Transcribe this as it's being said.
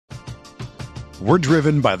We're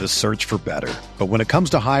driven by the search for better. But when it comes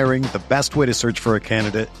to hiring, the best way to search for a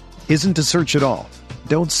candidate isn't to search at all.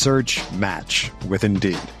 Don't search, match with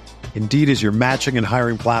Indeed. Indeed is your matching and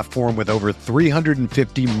hiring platform with over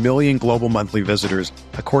 350 million global monthly visitors,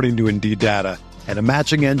 according to Indeed data, and a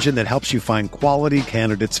matching engine that helps you find quality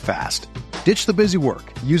candidates fast. Ditch the busy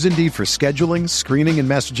work. Use Indeed for scheduling, screening, and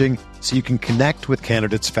messaging so you can connect with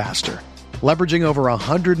candidates faster. Leveraging over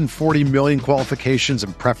 140 million qualifications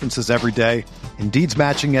and preferences every day, Indeed's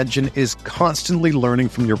matching engine is constantly learning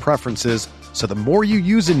from your preferences, so the more you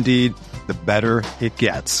use Indeed, the better it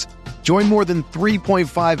gets. Join more than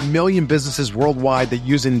 3.5 million businesses worldwide that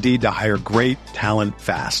use Indeed to hire great talent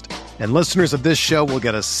fast. And listeners of this show will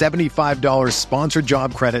get a $75 sponsored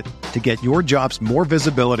job credit to get your jobs more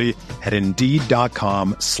visibility at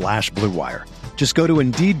Indeed.com/Blue Wire. Just go to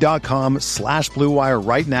Indeed.com/Blue Wire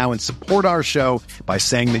right now and support our show by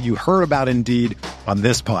saying that you heard about Indeed on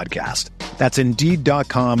this podcast. That's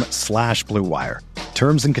Indeed.com/Blue Wire.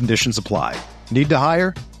 Terms and conditions apply. Need to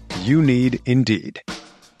hire? You need Indeed.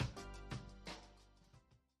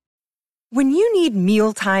 When you need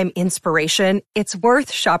mealtime inspiration, it's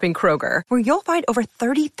worth shopping Kroger, where you'll find over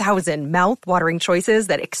 30,000 mouth-watering choices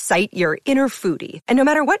that excite your inner foodie. And no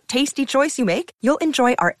matter what tasty choice you make, you'll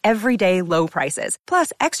enjoy our everyday low prices,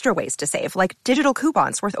 plus extra ways to save, like digital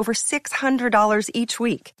coupons worth over $600 each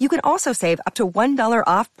week. You can also save up to $1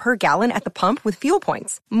 off per gallon at the pump with fuel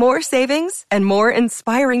points. More savings and more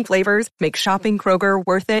inspiring flavors make shopping Kroger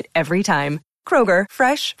worth it every time. Kroger,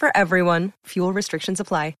 fresh for everyone. Fuel restrictions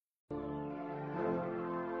apply.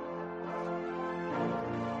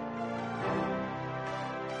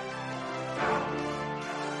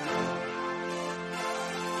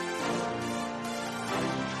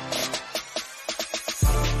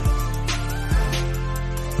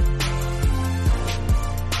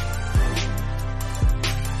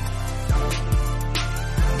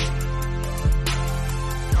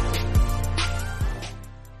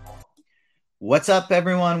 What's up,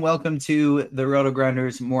 everyone? Welcome to the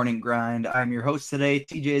RotoGrinders Morning Grind. I'm your host today,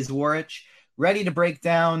 TJ Zwarich, ready to break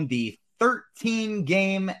down the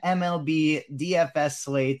 13-game MLB DFS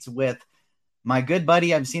slates with my good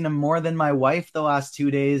buddy. I've seen him more than my wife the last 2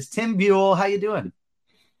 days. Tim Buell, how you doing?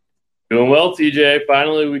 Doing well, TJ.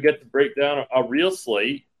 Finally, we get to break down a real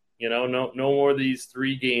slate. You know, no more of these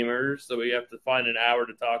 3 gamers that we have to find an hour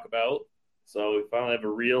to talk about. So we finally have a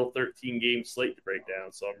real 13-game slate to break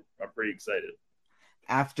down. So I'm pretty excited.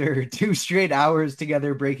 After 2 straight hours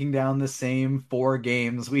together breaking down the same 4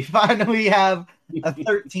 games, we finally have a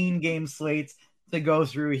 13-game slate to go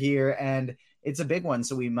through here, and it's a big one,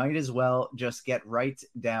 so we might as well just get right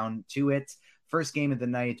down to it. First game of the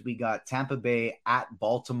night, we got Tampa Bay at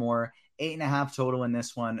Baltimore, 8.5 total in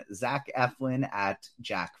this one. Zach Eflin at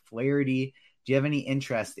Jack Flaherty. Do you have any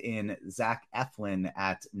interest in Zach Eflin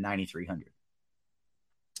at 9,300?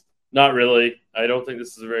 Not really. I don't think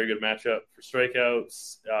this is a very good matchup for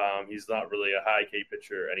strikeouts. He's not really a high K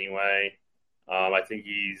pitcher anyway. I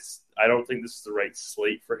don't think this is the right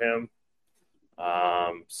slate for him.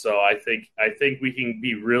 So I think we can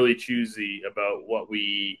be really choosy about what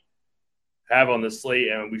we have on the slate,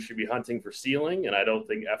 and we should be hunting for ceiling. And I don't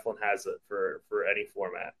think Eflin has it for any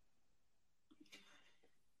format.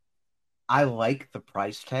 I like the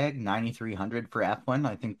price tag, 9,300 for Eflin.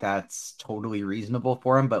 I think that's totally reasonable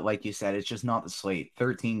for him. But like you said, it's just not the slate.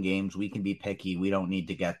 13 games, we can be picky. We don't need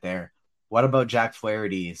to get there. What about Jack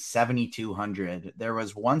Flaherty, 7,200? There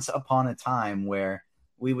was once upon a time where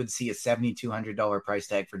we would see a $7,200 price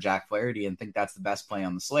tag for Jack Flaherty and think that's the best play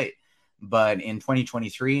on the slate. But in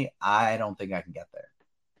 2023, I don't think I can get there.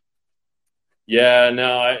 Yeah,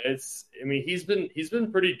 no, he's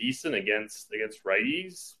been pretty decent against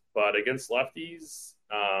righties. But against lefties,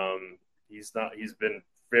 he's been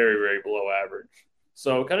very, very below average.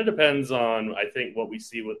 So it kind of depends on, I think, what we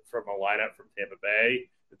see from a lineup from Tampa Bay.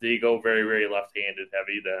 If they go very, very left-handed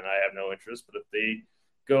heavy, then I have no interest. But if they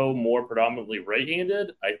go more predominantly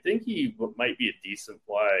right-handed, I think he might be a decent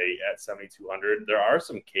play at 7,200. There are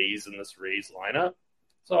some Ks in this Rays lineup.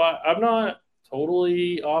 So I'm not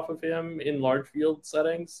totally off of him in large field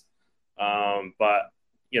settings. But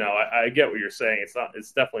you know, I get what you're saying.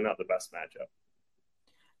 It's definitely not the best matchup.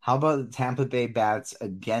 How about the Tampa Bay bats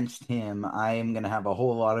against him? I am going to have a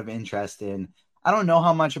whole lot of interest in. I don't know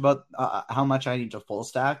how much I need to full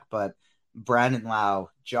stack, but Brandon Lau,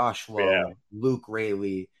 Josh Lowe, Luke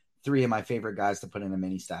Raley, 3 of my favorite guys to put in a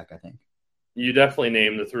mini stack, I think. You definitely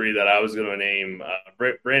named the 3 that I was going to name.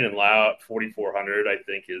 Brandon Lau at 4,400, I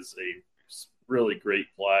think, is a really great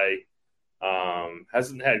play.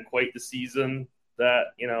 Hasn't had quite the season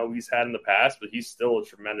that he's had in the past, but he's still a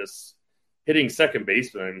tremendous hitting second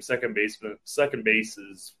baseman. I mean, second base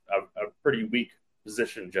is a pretty weak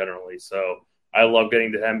position generally. So I love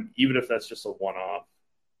getting to him, even if that's just a one-off.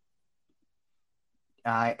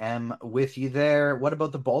 I am with you there. What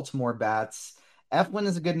about the Baltimore Bats? Eflin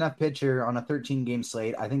is a good enough pitcher on a 13-game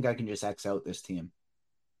slate. I think I can just X out this team.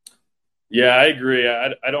 Yeah, I agree.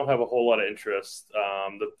 I don't have a whole lot of interest.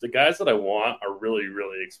 The guys that I want are really,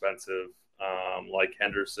 really expensive, like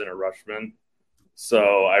Henderson or Rushman.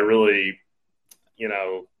 So I really,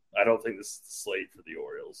 I don't think this is the slate for the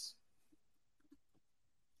Orioles.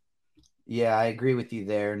 Yeah, I agree with you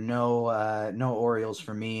there. No Orioles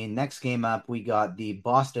for me. Next game up, we got the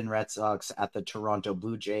Boston Red Sox at the Toronto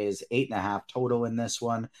Blue Jays. 8.5 total in this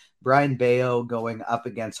one. Brian Bayo going up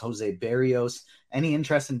against Jose Barrios. Any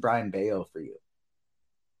interest in Brian Bayo for you?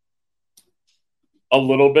 A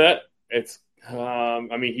little bit.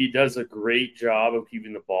 He does a great job of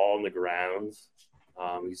keeping the ball on the ground.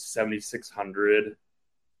 He's 7,600.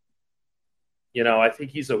 I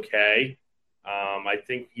think he's okay. I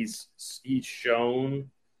think he's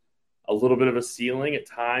shown a little bit of a ceiling at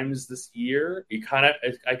times this year.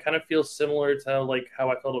 I kind of feel similar to like how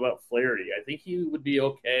I felt about Flaherty. I think he would be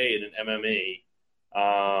okay in an MMA,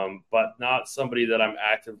 but not somebody that I'm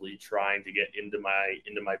actively trying to get into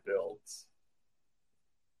my builds.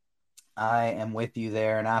 I am with you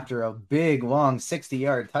there. And after a big, long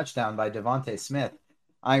 60-yard touchdown by Devontae Smith,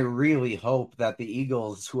 I really hope that the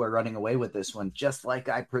Eagles, who are running away with this one, just like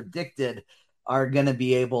I predicted, are going to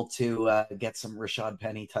be able to get some Rashad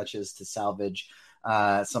Penny touches to salvage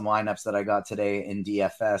some lineups that I got today in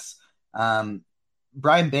DFS.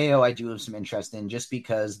 Brian Bayo, I do have some interest in just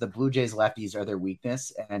because the Blue Jays lefties are their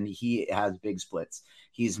weakness, and he has big splits.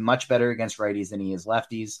 He's much better against righties than he is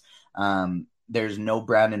lefties. There's no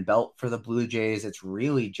Brandon Belt for the Blue Jays. It's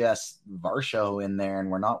really just Varsho in there,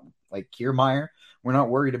 and we're not like Kiermaier. We're not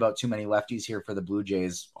worried about too many lefties here for the Blue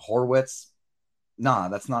Jays. Horwitz,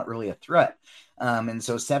 that's not really a threat. And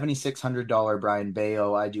so $7,600 Brian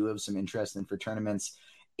Bayo, I do have some interest in for tournaments.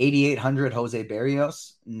 8,800 Jose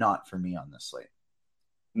Barrios, not for me on this slate.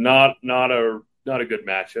 Not a good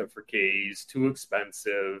matchup for K's. Too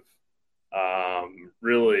expensive.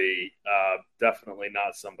 Really, definitely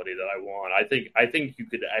not somebody that I want. I think you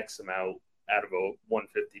could X him out of a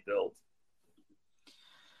 150 build.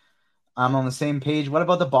 I'm on the same page. What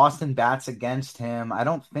about the Boston Bats against him? I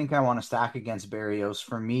don't think I want to stack against Barrios.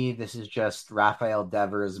 For me, this is just Rafael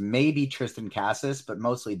Devers, maybe Tristan Cassis, but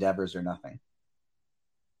mostly Devers or nothing.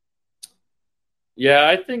 Yeah,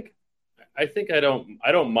 I think I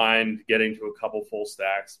don't mind getting to a couple full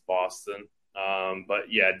stacks, Boston.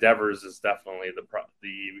 But yeah, Devers is definitely the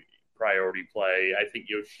priority play. I think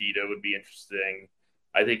Yoshida would be interesting.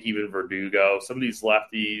 I think even Verdugo, some of these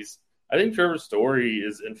lefties. I think Trevor Story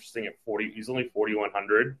is interesting at 40. He's only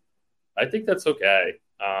 4,100. I think that's okay.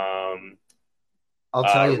 I'll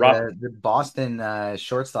tell you, the Boston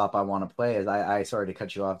shortstop I want to play is I sorry to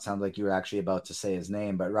cut you off. It sounds like you were actually about to say his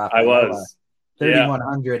name, but Rafael, I was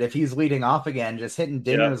 3,100. If he's leading off again, just hitting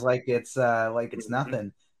dinners like it's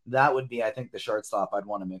nothing. That would be, I think, the shortstop I'd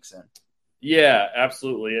want to mix in. Yeah,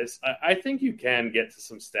 absolutely. I think you can get to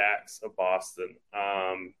some stacks of Boston.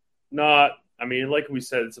 Like we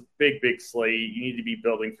said, it's a big, big slate. You need to be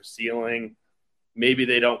building for ceiling. Maybe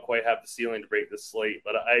they don't quite have the ceiling to break the slate,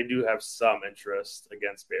 but I do have some interest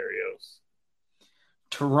against Barrios.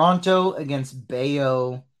 Toronto against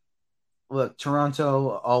Bayo. Look, Toronto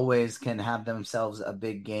always can have themselves a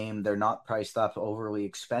big game. They're not priced off overly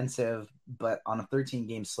expensive, but on a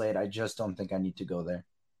 13-game slate, I just don't think I need to go there.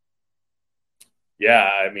 Yeah,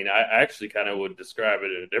 I actually kind of would describe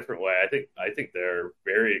it in a different way. I think they're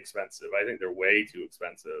very expensive. I think they're way too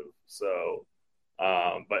expensive. So,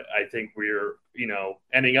 but I think we're,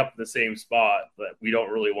 ending up in the same spot that we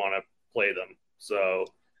don't really want to play them. So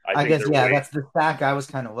I guess, that's the stack I was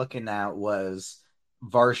kind of looking at was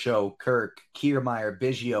Varsho, Kirk, Kiermaier,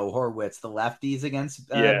 Biggio, Horwitz, the lefties against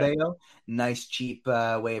Bayo. Nice, cheap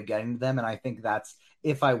way of getting to them. And I think that's,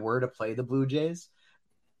 if I were to play the Blue Jays,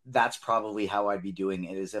 that's probably how I'd be doing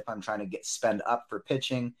it, is if I'm trying to spend up for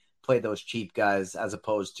pitching, play those cheap guys as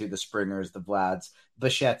opposed to the Springers, the Vlads.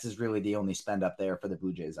 Bichette's is really the only spend up there for the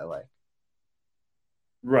Blue Jays I like.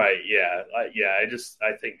 Right. Yeah.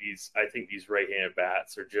 I think these right-handed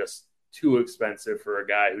bats are just too expensive for a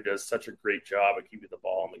guy who does such a great job at keeping the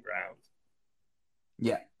ball on the ground.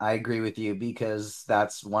 Yeah, I agree with you, because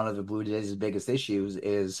that's one of the Blue Jays' biggest issues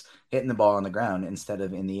is hitting the ball on the ground instead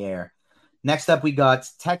of in the air. Next up, we got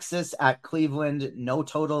Texas at Cleveland. No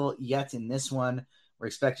total yet in this one. We're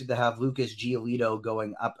expected to have Lucas Giolito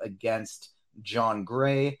going up against John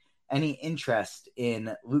Gray. Any interest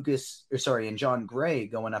in John Gray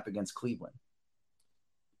going up against Cleveland?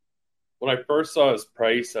 when I first saw his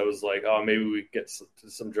price, I was like, oh, maybe we get to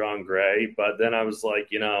some John Gray. But then I was like,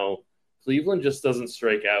 Cleveland just doesn't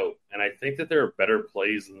strike out. And I think that there are better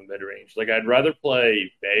plays in the mid range. Like, I'd rather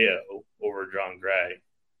play Bayo over John Gray,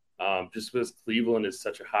 just because Cleveland is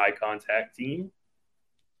such a high contact team.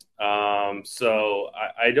 So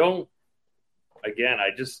I don't. Again,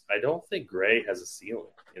 I don't think Gray has a ceiling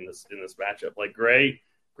in this matchup. Like,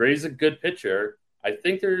 Gray's a good pitcher. I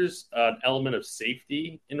think there's an element of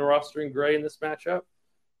safety in rostering Gray in this matchup,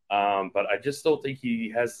 but I just don't think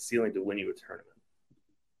he has the ceiling to win you a tournament.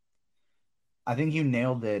 I think you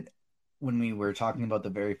nailed it when we were talking about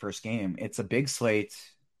the very first game. It's a big slate.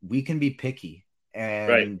 We can be picky, and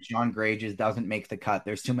Right. John Gray just doesn't make the cut.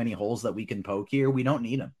 There's too many holes that we can poke here. We don't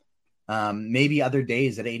need him. Maybe other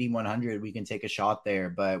days at 8,100 we can take a shot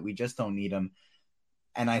there, but we just don't need him.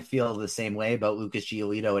 And I feel the same way about Lucas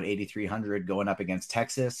Giolito at 8,300 going up against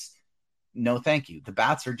Texas. No, thank you. The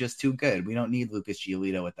bats are just too good. We don't need Lucas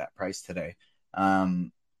Giolito at that price today.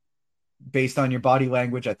 Based on your body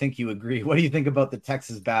language, I think you agree. What do you think about the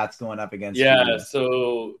Texas bats going up against Yeah. Giolito?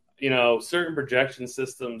 So, certain projection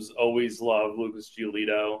systems always love Lucas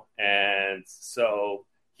Giolito. And so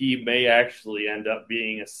he may actually end up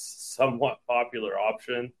being a somewhat popular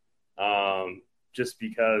option, just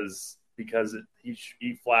because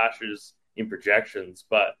he flashes in projections.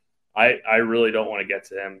 But I really don't want to get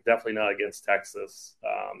to him. Definitely not against Texas.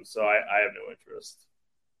 So I have no interest.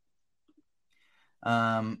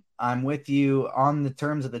 I'm with you on the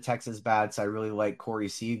terms of the Texas bats. I really like Corey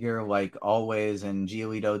Seager, like always, and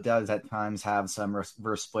Giolito does at times have some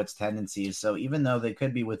reverse splits tendencies. So even though they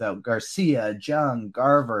could be without Garcia, Jung,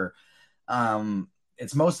 Garver,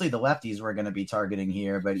 it's mostly the lefties we're going to be targeting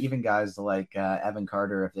here. But even guys like Evan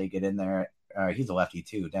Carter, if they get in there, he's a lefty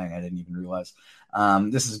too. Dang, I didn't even realize.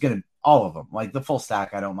 This is going to all of them, like the full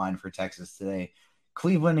stack. I don't mind for Texas today.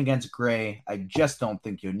 Cleveland against Gray, I just don't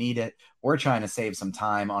think you need it. We're trying to save some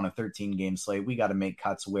time on a 13-game slate. We got to make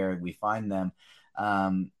cuts where we find them.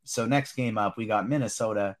 So next game up, we got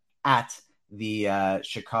Minnesota at the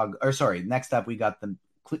next up we got the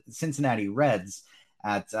Cincinnati Reds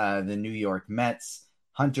at the New York Mets.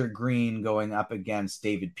 Hunter Green going up against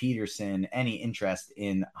David Peterson. Any interest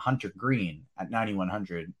in Hunter Green at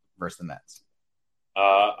 9,100 versus the Mets?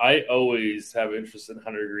 I always have interest in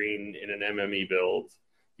Hunter Green in an MME build.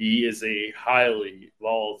 He is a highly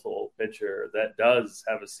volatile pitcher that does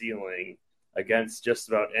have a ceiling against just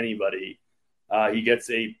about anybody. He gets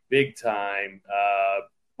a big time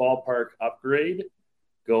ballpark upgrade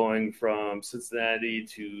going from Cincinnati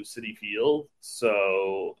to Citi Field.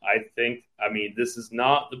 So this is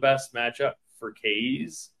not the best matchup for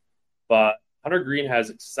K's, but Hunter Green has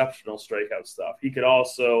exceptional strikeout stuff. He could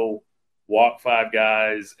also walk 5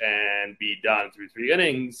 guys and be done through 3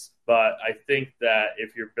 innings. But I think that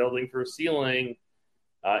if you're building for a ceiling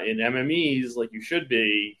in MMEs, like you should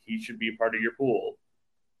be, he should be a part of your pool.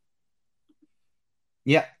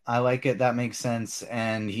 Yeah, I like it. That makes sense.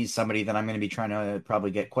 And he's somebody that I'm going to be trying to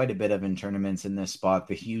probably get quite a bit of in tournaments in this spot.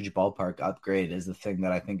 The huge ballpark upgrade is the thing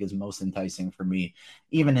that I think is most enticing for me,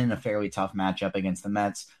 even in a fairly tough matchup against the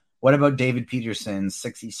Mets. What about David Peterson,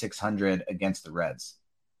 6,600 against the Reds?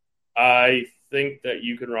 I think that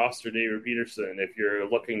you can roster David Peterson if you're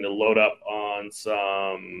looking to load up on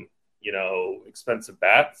some, expensive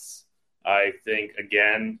bats. I think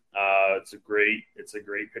again, it's a great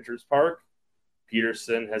pitcher's park.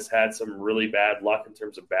 Peterson has had some really bad luck in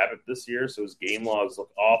terms of BABIP this year, so his game logs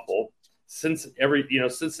look awful. Since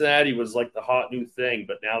Cincinnati was like the hot new thing,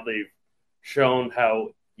 but now they've shown how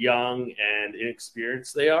young and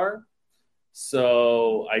inexperienced they are.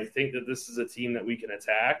 So I think that this is a team that we can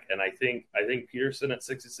attack, and I think Peterson at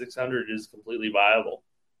 6,600 is completely viable.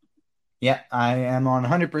 Yeah, I am on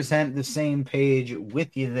 100% the same page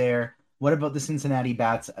with you there. What about the Cincinnati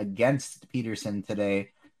bats against Peterson today?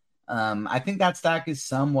 I think that stack is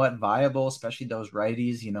somewhat viable, especially those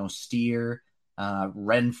righties, Steer,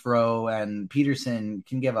 Renfroe, and Peterson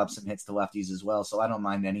can give up some hits to lefties as well. So I don't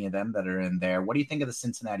mind any of them that are in there. What do you think of the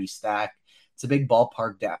Cincinnati stack? It's a big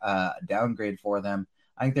ballpark downgrade for them.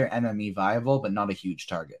 I think they're MME viable, but not a huge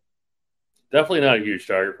target. Definitely not a huge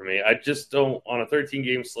target for me. I just don't, on a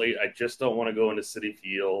 13-game slate, I just don't want to go into Citi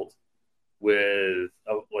Field with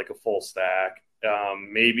a full stack.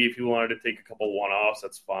 Maybe if you wanted to take a couple one-offs,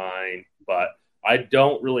 that's fine. But I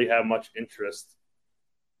don't really have much interest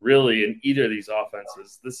really in either of these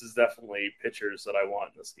offenses. This is definitely pitchers that I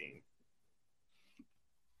want in this game.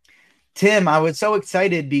 Tim, I was so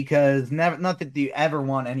excited because not that you ever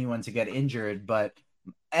want anyone to get injured, but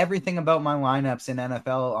everything about my lineups in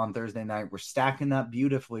NFL on Thursday night were stacking up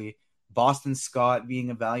beautifully. Boston Scott being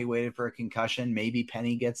evaluated for a concussion. Maybe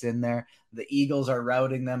Penny gets in there. The Eagles are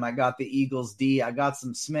routing them. I got the Eagles D. I got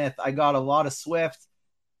some Smith. I got a lot of Swift.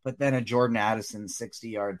 But then a Jordan Addison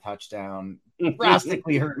 60-yard touchdown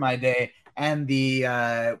drastically hurt my day. And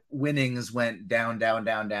the winnings went down, down,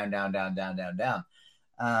 down, down, down, down, down, down,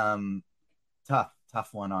 down.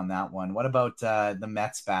 Tough one on that one. What about the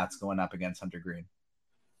Mets bats going up against Hunter Green?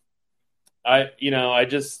 I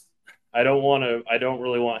don't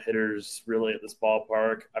really want hitters really at this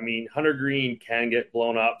ballpark. I mean, Hunter Green can get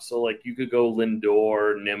blown up, so like you could go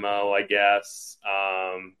Lindor, Nimmo, I guess.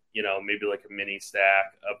 Maybe like a mini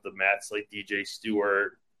stack of the Mets, like DJ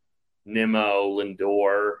Stewart, Nimmo,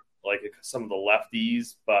 Lindor, like some of the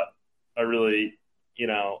lefties. But I really,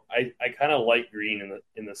 I kind of like Green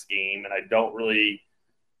in this game, and I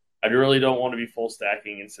really don't want to be full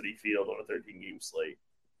stacking in Citi Field on a 13-game slate.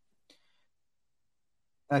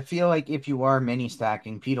 I feel like if you are mini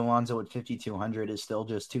stacking, Pete Alonso at 5,200 is still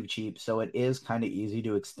just too cheap. So it is kind of easy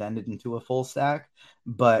to extend it into a full stack.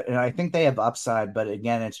 And I think they have upside. But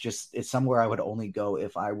again, it's somewhere I would only go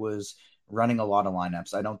if I was running a lot of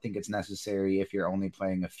lineups. I don't think it's necessary if you're only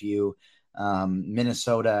playing a few.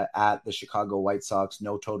 Minnesota at the Chicago White Sox,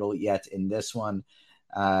 no total yet in this one.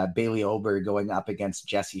 Bailey Ober going up against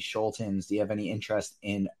Jesse Scholtens. Do you have any interest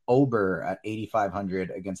in Ober at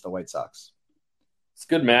 8,500 against the White Sox? It's a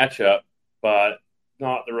good matchup, but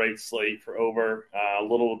not the right slate for Ober. A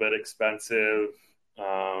little bit expensive.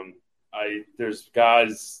 There's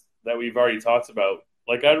guys that we've already talked about.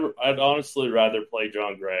 Like I'd honestly rather play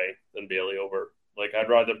John Gray than Bailey Ober. Like I'd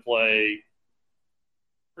rather play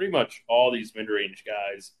pretty much all these mid-range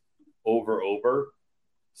guys over Ober.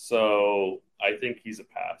 So I think he's a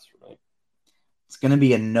pass for me. It's going to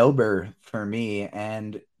be a nober for me,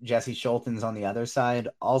 and Jesse Scholtens on the other side.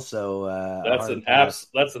 Also, that's an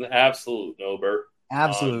absolute nober.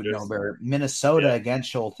 Absolute nober. Minnesota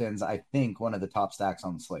against Scholtens, I think one of the top stacks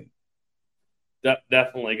on the slate.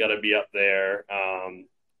 Definitely got to be up there.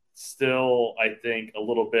 Still, I think a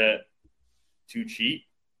little bit too cheap.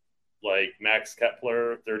 Like Max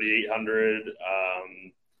Kepler, 3,800.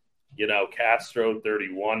 Castro,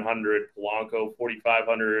 3,100. Polanco,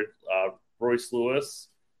 4,500. Royce Lewis,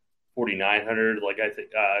 4,900. Like I think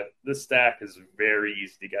this stack is very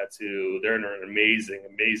easy to get to. They're in an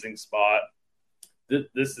amazing spot.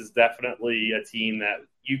 This is definitely a team that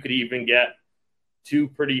you could even get two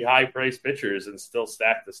pretty high priced pitchers and still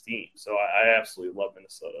stack this team. So I absolutely love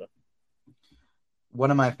Minnesota. One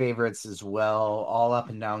of my favorites as well, all up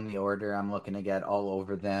and down the order. I'm looking to get all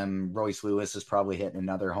over them. Royce Lewis is probably hitting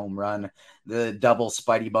another home run. The double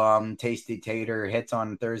Spidey bomb, Tasty Tater hits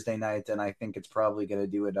on Thursday night, and I think it's probably going to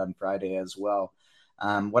do it on Friday as well.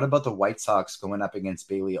 What about the White Sox going up against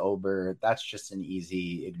Bailey Ober? That's just an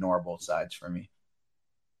easy ignore both sides for me.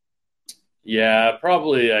 Yeah,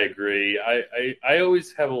 probably I agree. I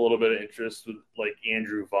always have a little bit of interest with like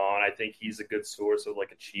Andrew Vaughn. I think he's a good source of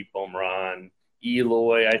like a cheap home run.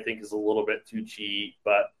 Eloy, I think, is a little bit too cheap,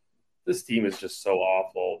 but this team is just so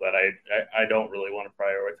awful that I don't really want to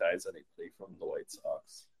prioritize anybody from the White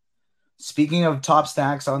Sox. Speaking of top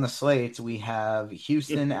stacks on the slate, we have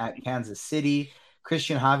Houston at Kansas City,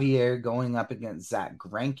 Christian Javier going up against Zach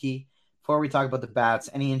Greinke. Before we talk about the bats,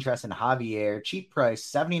 any interest in Javier? Cheap price,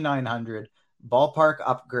 7,900, ballpark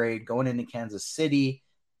upgrade going into Kansas City,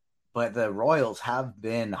 but the Royals have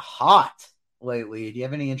been hot lately. Do you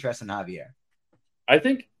have any interest in Javier? I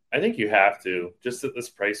think you have to, just at this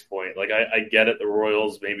price point. Like I get it, the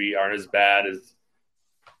Royals maybe aren't as bad as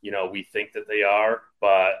we think that they are,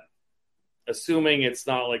 but assuming it's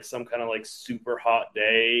not like some kind of like super hot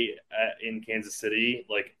day in Kansas City,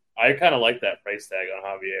 like I kind of like that price tag on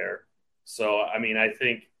Javier. So I mean, I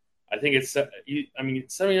think it's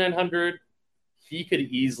 7,900. He could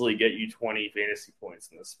easily get you 20 fantasy points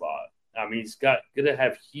in this spot. I mean, he's going to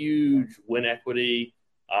have huge win equity.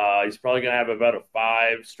 He's probably going to have about a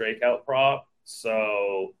 5 strikeout prop.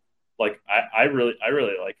 So, like, I really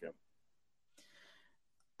like him.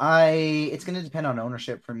 It's going to depend on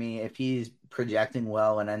ownership for me. If he's projecting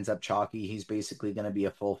well and ends up chalky, he's basically going to be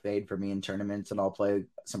a full fade for me in tournaments, and I'll play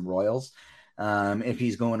some Royals. If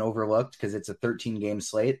he's going overlooked because it's a 13-game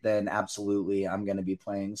slate, then absolutely I'm going to be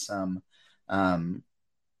playing some. I'm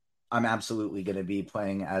absolutely going to be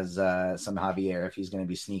playing as some Javier if he's going to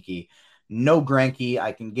be sneaky. No Greinke,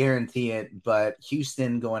 I can guarantee it, but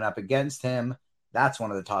Houston going up against him, that's one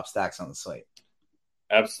of the top stacks on the slate.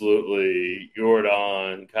 Absolutely.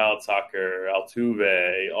 Jordan, Kyle Tucker,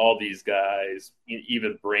 Altuve, all these guys,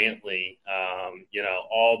 even Brantley,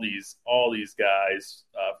 all these guys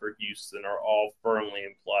for Houston are all firmly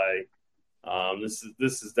in play. This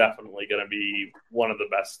is definitely going to be one of the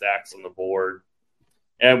best stacks on the board,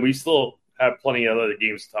 and we still have plenty of other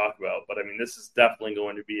games to talk about. But I mean, this is definitely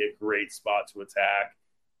going to be a great spot to attack,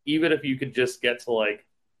 even if you could just get to like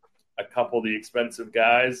a couple of the expensive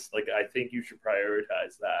guys. Like I think you should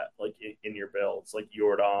prioritize that, like in your builds, like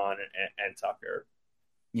Jordan and Tucker.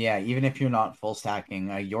 Yeah, even if you're not full stacking,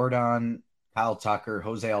 Jordan, Kyle Tucker,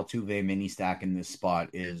 Jose Altuve mini stack in this spot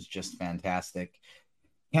is just fantastic.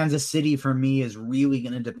 Kansas City for me is really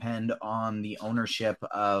going to depend on the ownership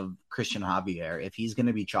of Christian Javier. If he's going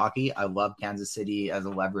to be chalky, I love Kansas City as a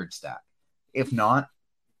leverage stack. If not,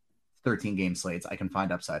 13 game slates, I can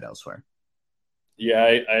find upside elsewhere. Yeah,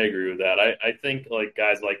 I agree with that. I think like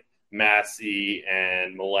guys like Massey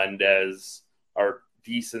and Melendez are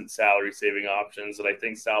decent salary saving options, and I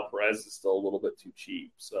think Sal Perez is still a little bit too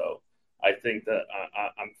cheap. So I think that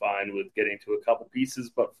I'm fine with getting to a couple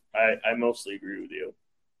pieces, but I mostly agree with you.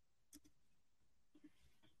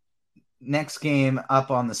 Next game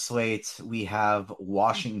up on the slate, we have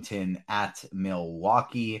Washington at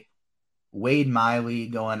Milwaukee. Wade Miley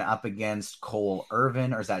going up against Cole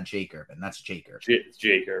Irvin, or is that Jake Irvin? That's Jake Irvin. It's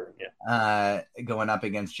Jake Irvin, yeah. Going up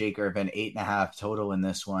against Jake Irvin, 8.5 total in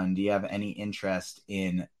this one. Do you have any interest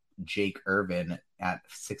in Jake Irvin at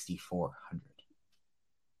 6,400?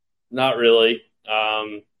 Not really.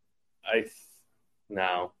 I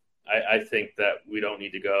think that we don't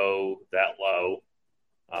need to go that low.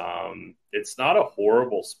 It's not a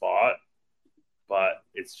horrible spot, but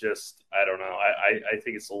it's just, I don't know. I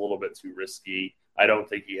think it's a little bit too risky. I don't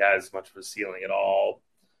think he has much of a ceiling at all.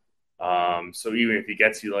 So even if he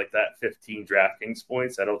gets you like that 15 DraftKings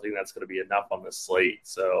points, I don't think that's going to be enough on the slate.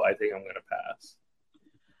 So I think I'm going to pass.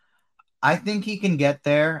 I think he can get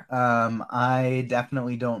there. I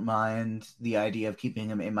definitely don't mind the idea of keeping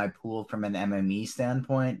him in my pool from an MME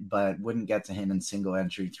standpoint, but wouldn't get to him in single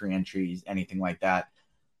entry, 3 entries, anything like that.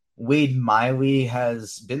 Wade Miley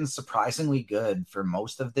has been surprisingly good for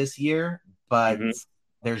most of this year, but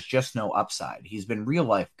there's just no upside. He's been real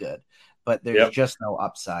life good, but there's just no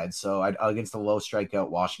upside. So against the low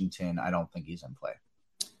strikeout Washington, I don't think he's in play.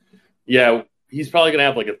 Yeah, he's probably going to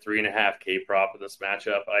have like a 3.5K prop in this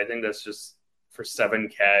matchup. I think that's just for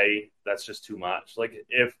 7K. That's just too much. Like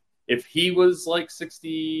if he was like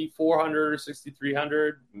 6,400 or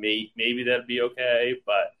 6,300, maybe that'd be okay.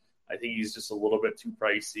 But I think he's just a little bit too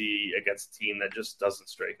pricey against a team that just doesn't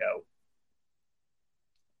strike out.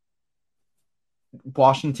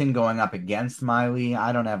 Washington going up against Miley,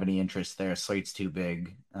 I don't have any interest there. Slate's too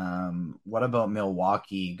big. What about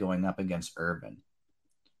Milwaukee going up against Irvin?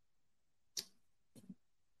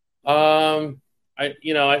 I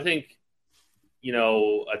think,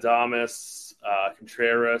 Adames,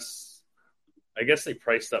 Contreras, I guess they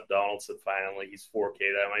priced up Donaldson finally. He's 4K.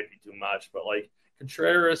 That might be too much, but like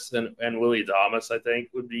Contreras and Willie Adames, I think,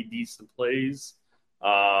 would be decent plays.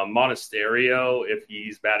 Monasterio, if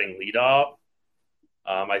he's batting leadoff,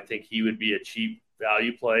 I think he would be a cheap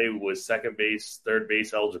value play with second base, third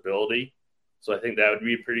base eligibility. So I think that would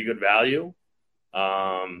be a pretty good value.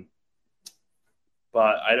 But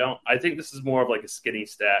I think this is more of like a skinny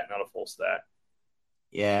stack, not a full stack.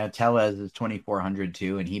 Yeah, Tellez is 2,400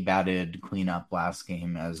 too, and he batted cleanup last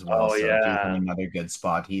game as well. Oh, so yeah. he's in another good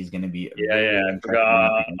spot. He's going to be I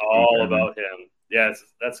forgot all about him. Yeah,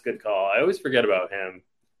 that's a good call. I always forget about him.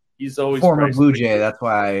 He's always former Blue Jay. That's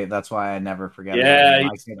why I never forget. Yeah,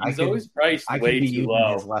 he's always priced I way could be too using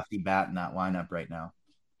low. his lefty bat in that lineup right now.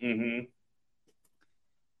 Mm-hmm.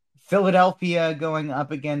 Philadelphia going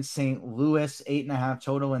up against St. Louis, 8.5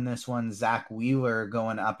 total in this one. Zach Wheeler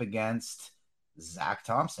going up against Zach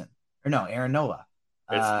Thompson. Aaron Nola.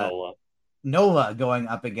 It's Nola. Nola going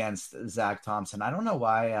up against Zach Thompson. I don't know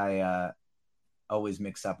why I always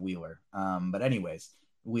mix up Wheeler. But anyways,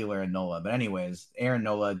 Wheeler and Nola. But anyways, Aaron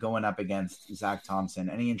Nola going up against Zach Thompson.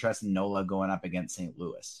 Any interest in Nola going up against St.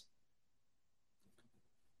 Louis?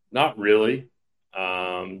 Not really.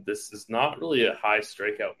 This is not really a high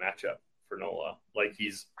strikeout matchup for Nola. Like,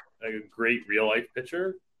 he's a great real life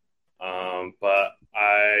pitcher. But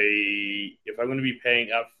if I'm going to be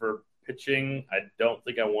paying up for pitching, I don't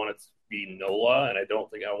think I want it to be Nola, and I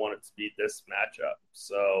don't think I want it to be this matchup.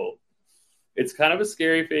 So it's kind of a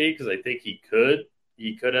scary fade because I think he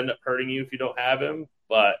could end up hurting you if you don't have him,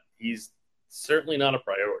 but he's certainly not a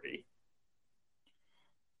priority.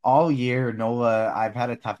 All year, Nola, I've had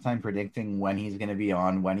a tough time predicting when he's going to be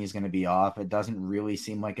on, when he's going to be off. It doesn't really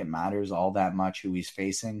seem like it matters all that much who he's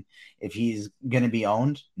facing. If he's going to be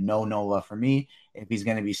owned, no Nola for me. If he's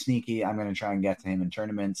going to be sneaky, I'm going to try and get to him in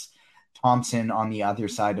tournaments. Thompson on the other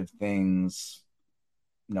side of things,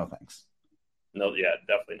 no thanks. No, yeah,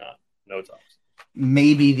 definitely not. No Thompson.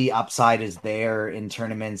 maybe the upside is there in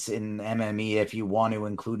tournaments in MME if you want to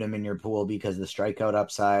include him in your pool because the strikeout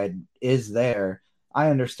upside is there. I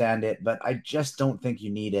understand it, but I just don't think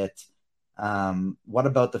you need it. What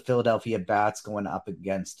about the Philadelphia Bats going up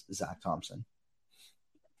against Zach Thompson?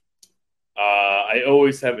 I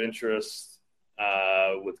always have interest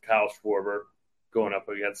with Kyle Schwarber going up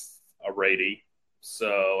against a righty.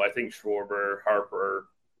 So I think Schwarber, Harper,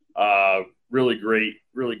 really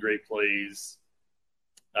great plays.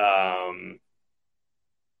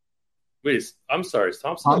 Wait, I'm sorry. Is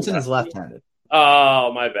Thompson is left-handed.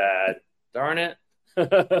 Oh, my bad. Darn it.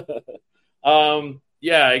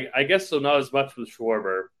 Yeah, I guess so. Not as much with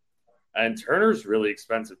Schwarber, and Turner's really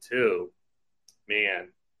expensive too. Man,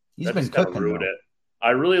 he's been cooking. Ruined it. I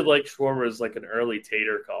really like Schwarber as like an early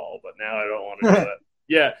tater call, but now I don't want to do it.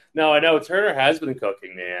 Yeah, no, I know Turner has been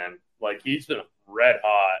cooking, man. Like he's been red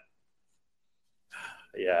hot.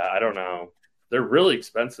 Yeah, I don't know. They're really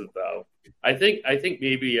expensive though. I think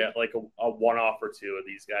maybe like a one-off or two of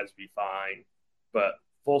these guys would be fine, but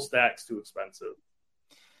full stack's too expensive.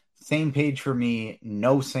 Same page for me.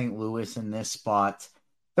 No St. Louis in this spot.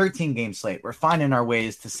 13 game slate. We're finding our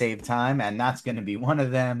ways to save time, and that's going to be one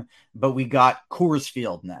of them. But we got Coors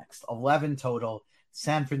Field next. 11 total.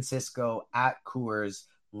 San Francisco at Coors.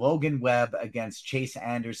 Logan Webb against Chase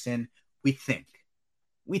Anderson. We think.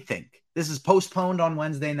 This is postponed on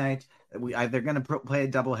Wednesday night. They're going to play a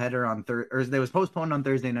doubleheader on Thursday. It was postponed on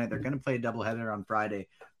Thursday night. They're going to play a doubleheader on Friday.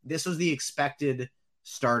 This was the expected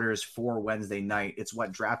starters for Wednesday night. It's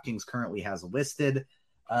what DraftKings currently has listed.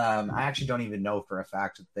 I actually don't even know for a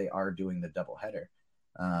fact that they are doing the doubleheader.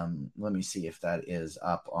 Let me see if that is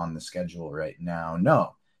up on the schedule right now.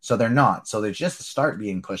 No, so they're not. So there's just the start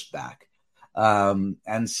being pushed back.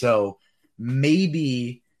 And so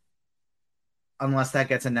maybe, unless that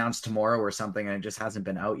gets announced tomorrow or something and it just hasn't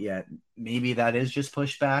been out yet, maybe that is just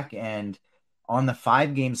pushed back. And on the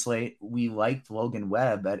 5-game slate, we liked Logan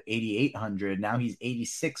Webb at 8,800. Now he's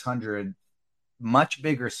 8,600, much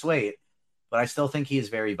bigger slate. But I still think he is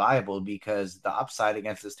very viable because the upside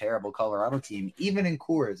against this terrible Colorado team, even in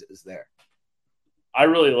Coors, is there. I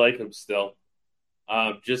really like him still.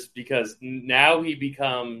 Just because now he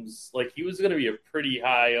becomes like he was going to be a pretty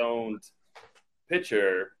high owned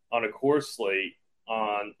pitcher on a Coors slate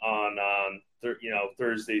on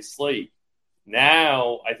Thursday slate.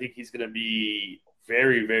 Now I think he's going to be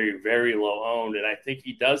very, very, very low owned, and I think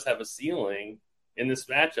he does have a ceiling in this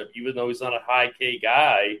matchup, even though he's not a high K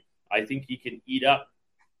guy. I think he can eat up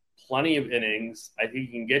plenty of innings. I think he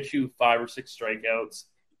can get you 5 or 6 strikeouts,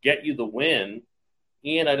 get you the win,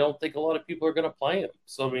 and I don't think a lot of people are going to play him.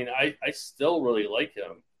 So, I mean, I still really like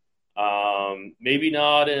him. Maybe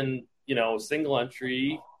not in, a single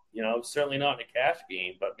entry, certainly not in a cash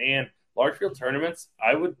game. But, man, large field tournaments,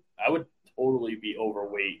 I would totally be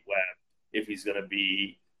overweight Webb if he's going to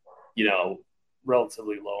be,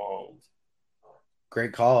 relatively low owned.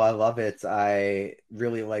 Great call. I love it. I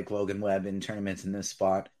really like Logan Webb in tournaments in this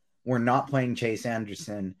spot. We're not playing Chase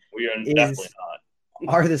Anderson. We are definitely not.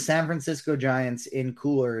 Are the San Francisco Giants in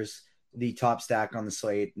Coolers the top stack on the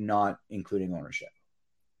slate, not including ownership?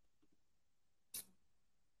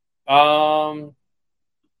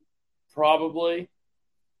 Probably.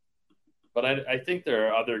 But I think there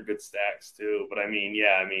are other good stacks too. But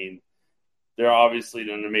they're obviously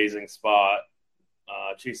in an amazing spot.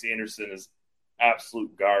 Chase Anderson is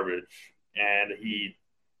absolute garbage, and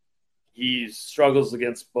he struggles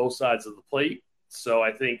against both sides of the plate. So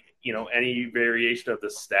I think any variation of the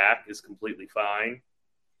stack is completely fine.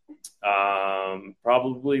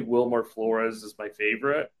 Probably Wilmer Flores is my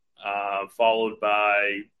favorite, followed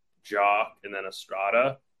by Jock and then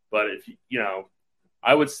Estrada. But if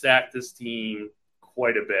I would stack this team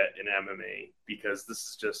quite a bit in MMA because this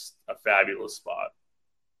is just a fabulous spot.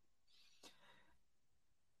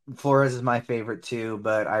 Flores is my favorite too,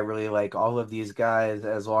 but I really like all of these guys.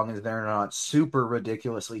 As long as they're not super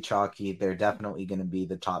ridiculously chalky, they're definitely going to be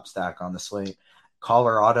the top stack on the slate.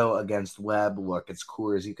 Colorado against Webb. Look, it's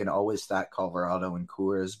Coors. You can always stack Colorado and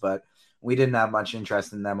Coors, but we didn't have much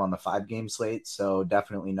interest in them on the 5-game slate, so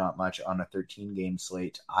definitely not much on a 13-game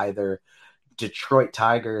slate either. Detroit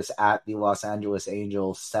Tigers at the Los Angeles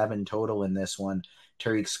Angels, 7 total in this one.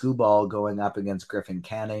 Tariq Skubal going up against Griffin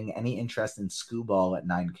Canning. Any interest in Skubal at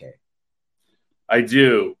 9K? I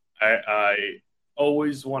do. I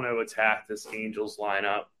always want to attack this Angels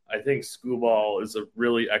lineup. I think Skubal is a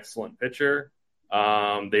really excellent pitcher.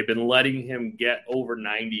 They've been letting him get over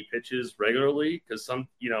 90 pitches regularly because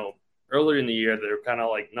earlier in the year they're kind of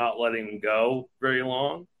like not letting him go very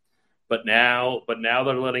long. But now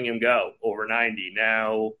they're letting him go over 90.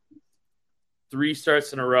 Now 3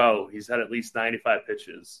 starts in a row, he's had at least 95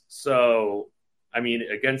 pitches. So, I mean,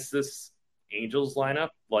 against this Angels lineup,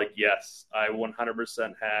 like, yes, I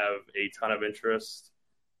 100% have a ton of interest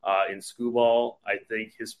in Skubal. I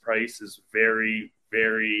think his price is very,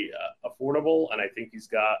 very affordable, and I think he's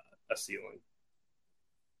got a ceiling.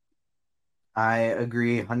 I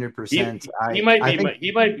agree 100%. He might I be think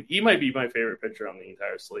he might be my favorite pitcher on the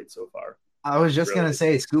entire slate so far. I was just Really. gonna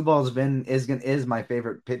say is my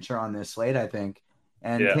favorite pitcher on this slate, I think.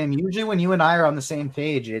 And Yeah. Tim, usually when you and I are on the same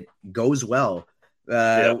page, it goes well.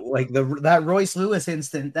 Yeah. Like that Royce Lewis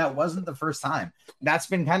instant, that wasn't the first time. That's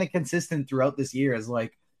been kind of consistent throughout this year. Is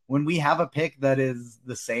like when we have a pick that is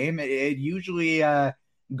the same, it usually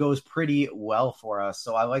goes pretty well for us.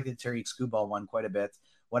 So I like the Tariq Skubal one quite a bit.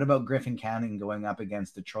 What about Griffin Canning going up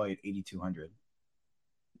against Detroit 8,200?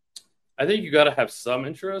 I think you got to have some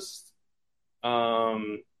interest.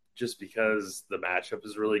 Just because the matchup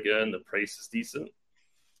is really good and the price is decent.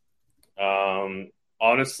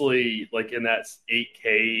 Honestly, like in that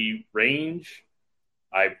 8K range,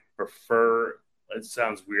 I prefer. It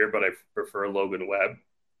sounds weird, but I prefer Logan Webb.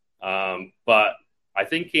 But I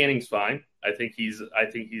think Canning's fine. I think he's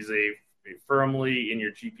a firmly in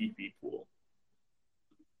your GPP pool.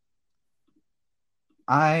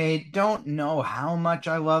 I don't know how much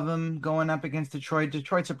I love him going up against Detroit.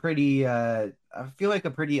 Detroit's a pretty, I feel like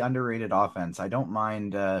a pretty underrated offense. I don't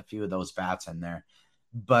mind a few of those bats in there,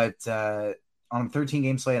 but on a 13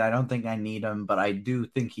 game slate, I don't think I need him, but I do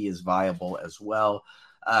think he is viable as well.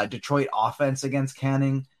 Detroit offense against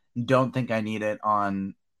Canning, don't think I need it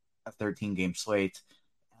on a 13 game slate.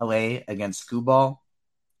 LA against Skubal,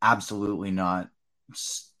 absolutely not.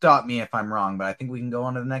 Stop me if I'm wrong, but I think we can go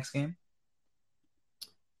on to the next game.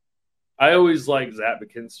 I always like Zach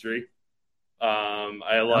McKinstry.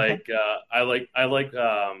 I like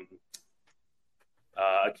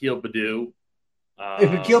Akil Baddoo.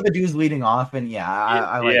 If Akil Baddoo's leading off, and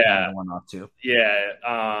I like Yeah, that one off too. yeah.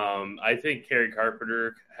 I think Kerry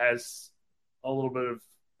Carpenter has a little bit of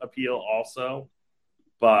appeal also,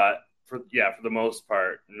 but for the most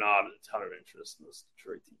part, not a ton of interest in this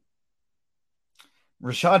Detroit team.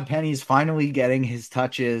 Rashad Penny's finally getting his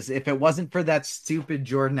touches. If it wasn't for that stupid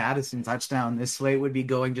Jordan Addison touchdown, this slate would be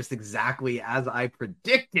going just exactly as I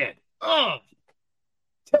predicted. Ugh.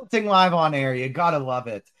 Tilting live on air. You gotta love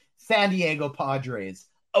it. San Diego Padres,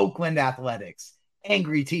 Oakland Athletics,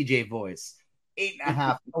 angry TJ voice.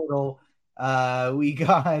 8.5 total. We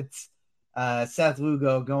got Seth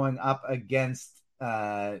Lugo going up against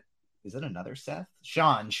is it another Seth?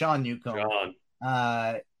 Sean Newcomb.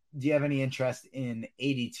 Do you have any interest in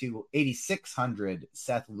 8,600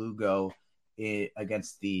 Seth Lugo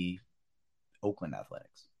against the Oakland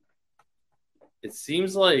Athletics? It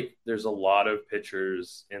seems like there's a lot of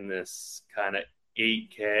pitchers in this kind of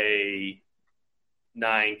 8K,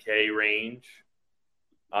 9K range.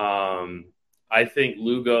 I think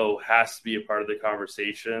Lugo has to be a part of the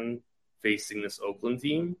conversation facing this Oakland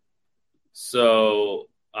team. So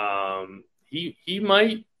he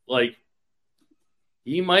might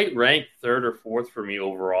rank third or fourth for me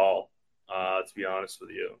overall, to be honest with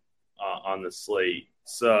you, on the slate.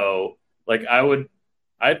 So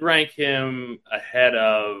I'd rank him ahead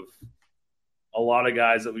of a lot of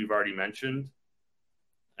guys that we've already mentioned.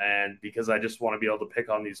 And because I just want to be able to pick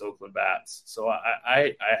on these Oakland bats. So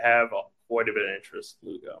I have quite a bit of interest in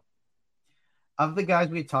Lugo. Of the guys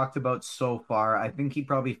we talked about so far, I think he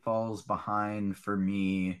probably falls behind for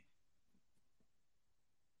me.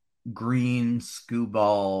 Green,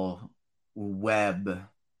 Skubal, Webb,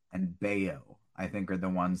 and Bayo, I think, are the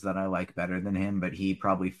ones that I like better than him, but he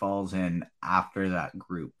probably falls in after that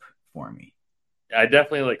group for me. I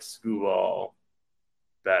definitely like Skubal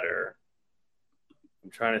better. I'm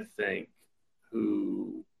trying to think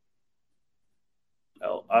who.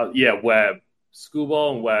 Webb.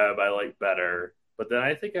 Skubal and Webb I like better, but then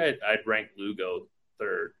I think I'd rank Lugo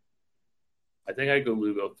third. I think I'd go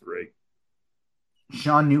Lugo 3.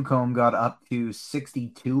 Sean Newcomb got up to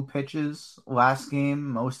 62 pitches last game,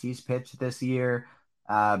 most he's pitched this year.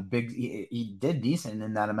 He did decent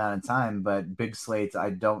in that amount of time, but big slates,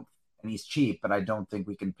 and he's cheap, but I don't think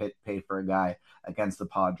we can pay for a guy against the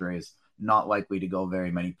Padres. Not likely to go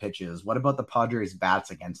very many pitches. What about the Padres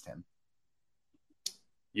bats against him?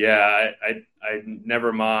 Yeah, I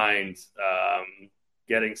never mind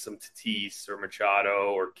getting some Tatis or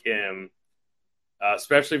Machado or Kim,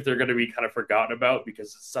 especially if they're going to be kind of forgotten about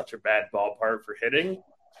because it's such a bad ballpark for hitting.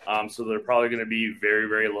 So they're probably going to be very,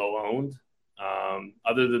 very low owned.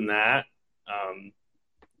 Other than that,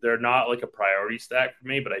 they're not like a priority stack for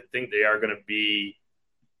me, but I think they are going to be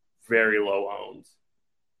very low owned.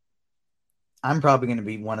 I'm probably going to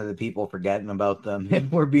be one of the people forgetting about them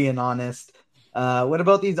if we're being honest. What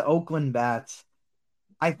about these Oakland bats?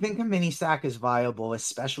 I think a mini stack is viable,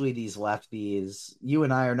 especially these lefties. You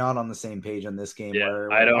and I are not on the same page on this game. Yeah, I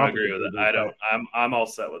We're don't agree opposite with it. pages, I don't. but I'm all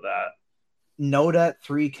set with that. Noda at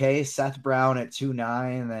 3K, Seth Brown at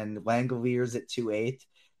 2.9, and Langoliers at 2.8.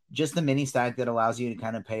 Just a mini stack that allows you to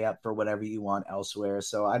kind of pay up for whatever you want elsewhere.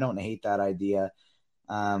 So I don't hate that idea.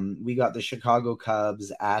 We got the Chicago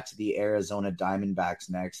Cubs at the Arizona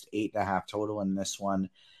Diamondbacks next, 8.5 total in this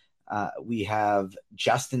one. We have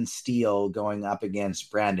Justin Steele going up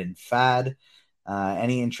against Brandon Fad.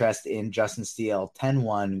 Any interest in Justin Steele?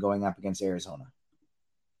 10-1 going up against Arizona.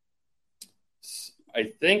 I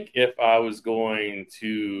think if I was going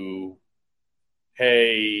to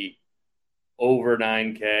pay over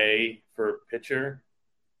 9K for a pitcher,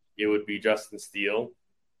 it would be Justin Steele.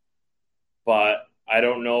 But I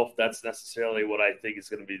don't know if that's necessarily what I think is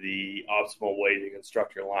going to be the optimal way to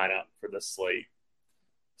construct your lineup for this slate.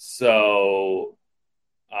 So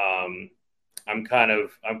I'm kind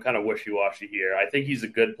of wishy-washy here. I think he's a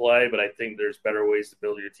good play, but I think there's better ways to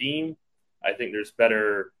build your team. I think there's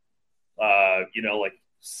better like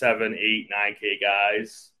 7, 8, 9K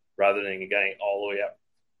guys rather than getting all the way up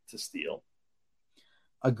to Steele.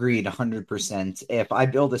 Agreed, 100%. If I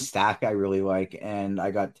build a stack I really like and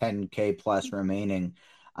I got 10K plus remaining,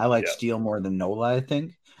 I like Steele more than Nola, I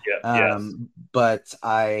think. Yes. But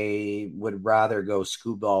I would rather go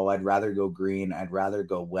Scooball. I'd rather go Green. I'd rather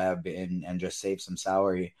go Webb and just save some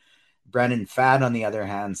salary. Brennan Fad, on the other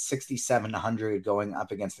hand, 6,700 going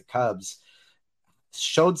up against the Cubs.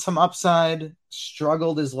 Showed some upside,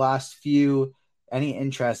 struggled his last few. Any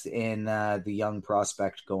interest in the young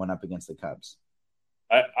prospect going up against the Cubs?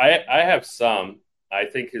 I have some. I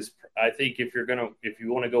think if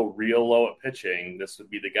you want to go real low at pitching, this would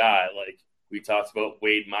be the guy. Like we talked about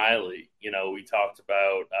Wade Miley, we talked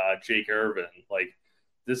about Jake Irvin. Like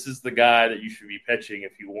this is the guy that you should be pitching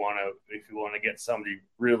if you want to get somebody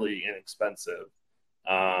really inexpensive.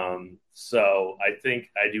 So I think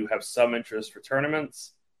I do have some interest for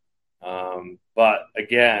tournaments. But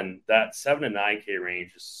again, that 7 to 9K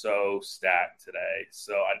range is so stacked today.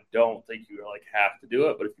 So I don't think you have to do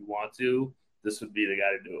it, but if you want to, this would be the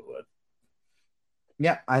guy to do it with.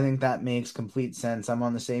 Yeah, I think that makes complete sense. I'm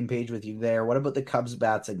on the same page with you there. What about the Cubs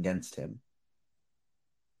bats against him?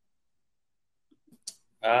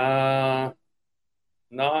 They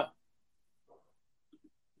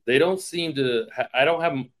don't seem to. I don't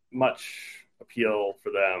have much appeal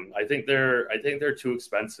for them. I think they're too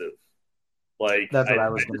expensive. Like that's what I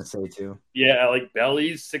was going to say too. Yeah, like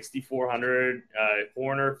Belly's 6,400,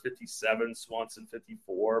 Horner 57, Swanson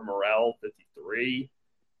 54, Morel 53,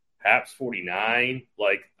 Haps 49.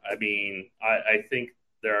 Like, I mean, I think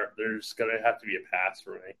there's going to have to be a pass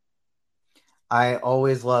for me. I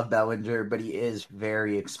always love Bellinger, but he is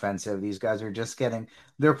very expensive. These guys are just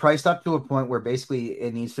they're priced up to a point where basically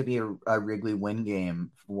it needs to be a Wrigley win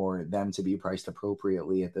game for them to be priced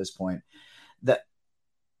appropriately at this point. The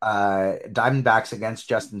Diamondbacks against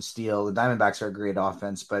Justin Steele. The Diamondbacks are a great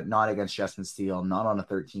offense, but not against Justin Steele, not on a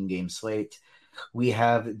 13-game slate. We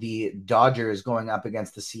have the Dodgers going up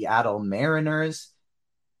against the Seattle Mariners,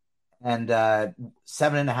 and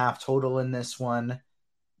 7.5 total in this one.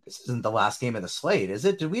 This isn't the last game of the slate, is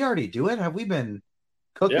it? Did we already do it? Have we been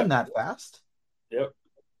cooking that fast? Yep.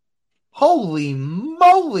 Holy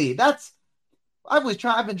moly! I've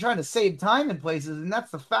been trying to save time in places, and that's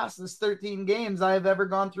the fastest 13 games I have ever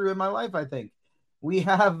gone through in my life, I think. We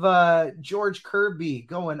have George Kirby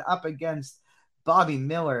going up against Bobby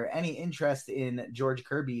Miller. Any interest in George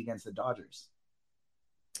Kirby against the Dodgers?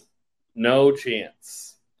 No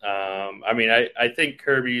chance. I mean, I think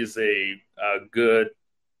Kirby is a good,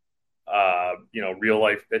 real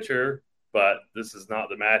life pitcher, but this is not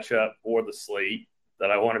the matchup or the slate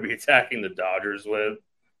that I want to be attacking the Dodgers with.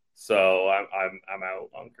 So I'm out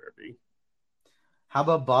on Kirby. How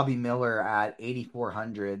about Bobby Miller at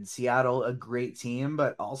 8,400? Seattle, a great team,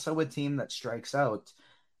 but also a team that strikes out.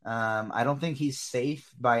 I don't think he's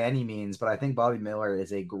safe by any means, but I think Bobby Miller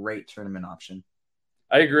is a great tournament option.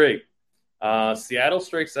 I agree. Seattle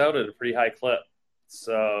strikes out at a pretty high clip.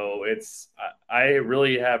 So I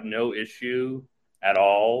really have no issue at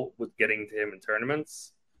all with getting to him in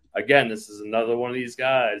tournaments. Again, this is another one of these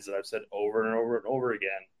guys that I've said over and over and over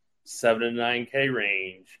again. 7 to 9K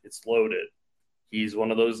range. It's loaded. He's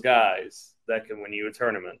one of those guys that can win you a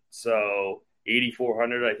tournament. So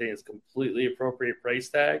 8,400, I think, is completely appropriate price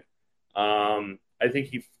tag. I think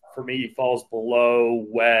he falls below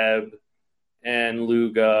Webb and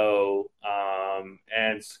Lugo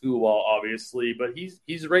and Skubal, obviously, but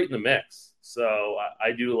he's right in the mix. So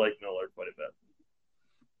I do like Miller quite a bit.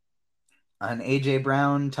 An A.J.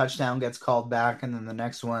 Brown touchdown gets called back, and then the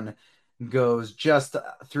next one goes just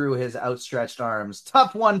through his outstretched arms.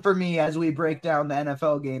 Tough one for me as we break down the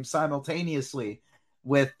NFL game simultaneously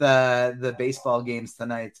with the baseball games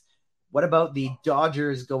tonight. What about the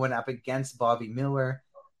Dodgers going up against Bobby Miller?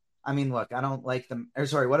 I mean, look, I don't like them. Or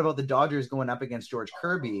sorry, what about the Dodgers going up against George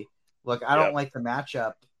Kirby? Look, I don't like the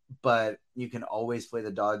matchup, but you can always play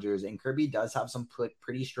the Dodgers, and Kirby does have some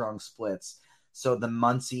pretty strong splits. So the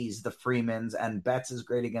Muncies, the Freemans, and Betts is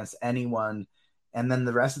great against anyone. And then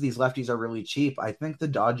the rest of these lefties are really cheap. I think the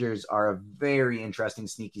Dodgers are a very interesting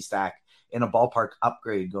sneaky stack in a ballpark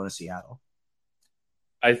upgrade going to Seattle.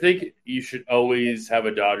 I think you should always have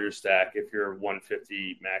a Dodger stack if you're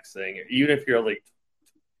 150 maxing, even if you're like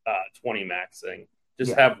 20 maxing.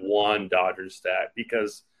 Just have one Dodger stack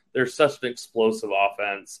because they're such an explosive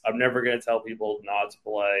offense. I'm never going to tell people not to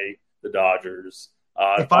play the Dodgers.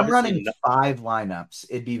 If I'm running 5 lineups,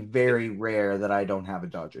 it'd be very rare that I don't have a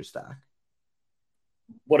Dodger stack.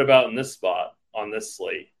 What about in this spot on this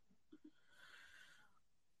slate?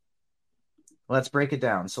 Let's break it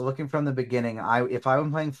down. So looking from the beginning, if I were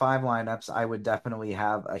playing 5 lineups, I would definitely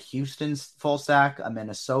have a Houston full stack, a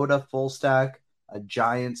Minnesota full stack, a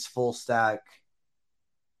Giants full stack.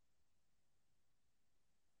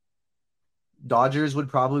 Dodgers would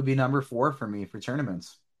probably be number 4 for me for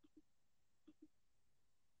tournaments.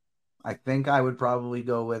 I think I would probably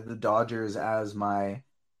go with the Dodgers as my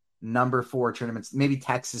number 4 tournaments. Maybe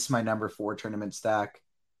Texas my number 4 tournament stack.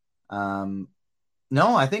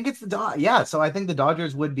 No, I think it's the Dodgers. Yeah, so I think the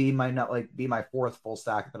Dodgers would be my 4th full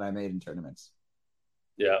stack that I made in tournaments.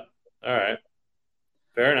 Yeah. All right.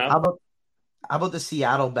 Fair enough. How about the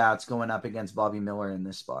Seattle bats going up against Bobby Miller in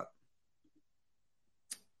this spot?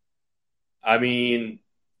 I mean,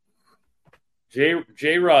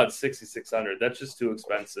 J-Rod 6,600. That's just too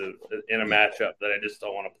expensive in a matchup that I just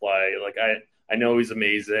don't want to play. Like I know he's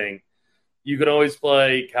amazing. You can always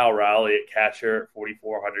play Cal Raleigh at catcher at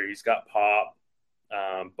 4,400. He's got pop,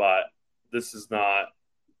 but this is not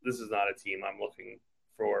a team I'm looking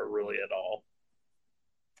for really at all.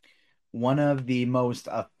 One of the most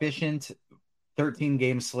efficient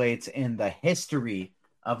 13-game slates in the history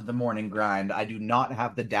of the morning grind. I do not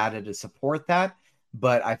have the data to support that,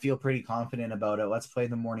 but I feel pretty confident about it. Let's play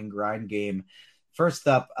the morning grind game. First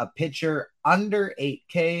up, a pitcher under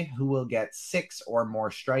 8K who will get 6 or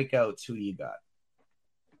more strikeouts. Who do you got?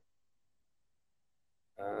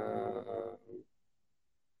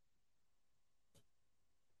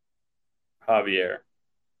 Javier.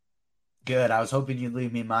 Good. I was hoping you'd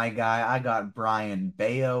leave me my guy. I got Brian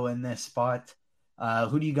Bayo in this spot.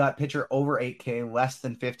 Who do you got? Pitcher over 8K, less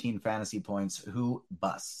than 15 fantasy points. Who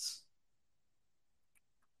busts?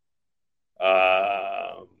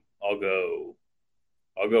 I'll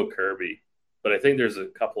go Kirby, but I think there's a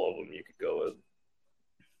couple of them you could go with.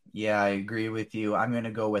 Yeah, I agree with you. I'm going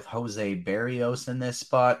to go with Jose Barrios in this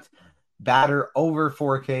spot. Batter over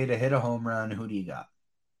 4K to hit a home run. Who do you got?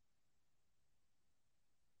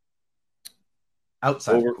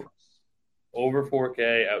 Outside of course. Over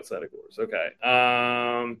 4K, outside of course. Okay.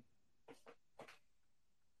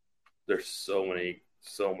 There's so many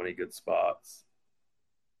good spots.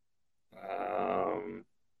 I'm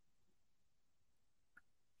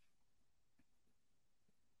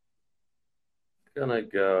gonna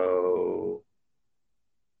go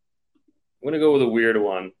with a weird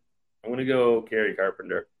one. I'm gonna go Kerry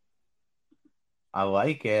Carpenter. I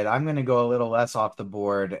like it. I'm going to go a little less off the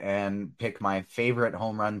board and pick my favorite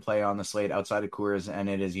home run play on the slate outside of Coors, and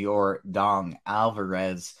it is Yordan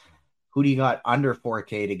Alvarez. Who do you got under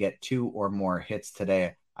 4K to get 2 or more hits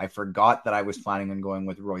today? I forgot that I was planning on going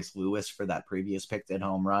with Royce Lewis for that previous pick to hit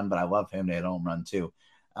home run, but I love him to hit home run too.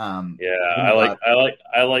 I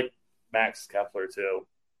like Max Kepler too.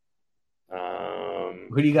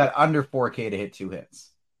 Who do you got under 4K to hit 2 hits?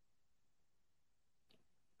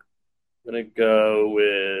 I'm going to go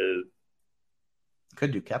with...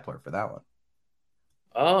 Could do Kepler for that one.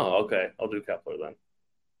 Oh, okay. I'll do Kepler then.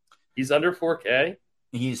 He's under 4K?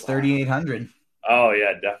 He's 3,800. Oh,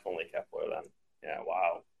 yeah, definitely Kepler then. Yeah,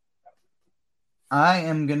 wow. I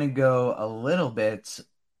am going to go a little bit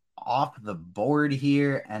off the board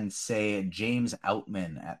here and say James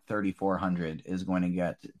Outman at 3,400 is going to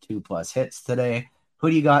get 2+ hits today.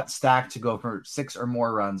 Who do you got stacked to go for 6 or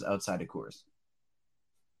more runs outside of Coors?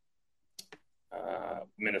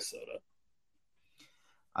 Minnesota.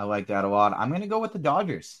 I like that a lot. I'm going to go with the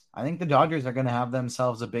Dodgers. I think the Dodgers are going to have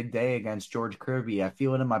themselves a big day against George Kirby. I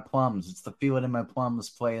feel it in my plums. It's the feel it in my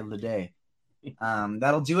plums play of the day.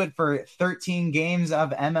 That'll do it for 13 games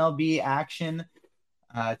of MLB action.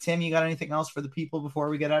 Tim, you got anything else for the people before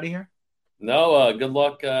we get out of here? No, good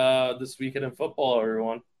luck this weekend in football,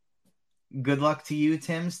 everyone. Good luck to you,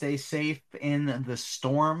 Tim. Stay safe in the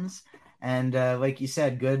storms. And like you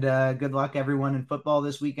said, good luck everyone in football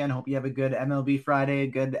this weekend. Hope you have a good MLB Friday, a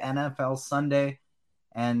good NFL Sunday.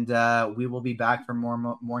 And we will be back for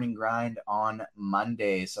more morning grind on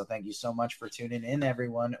Monday. So thank you so much for tuning in,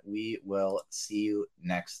 everyone. We will see you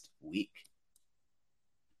next week.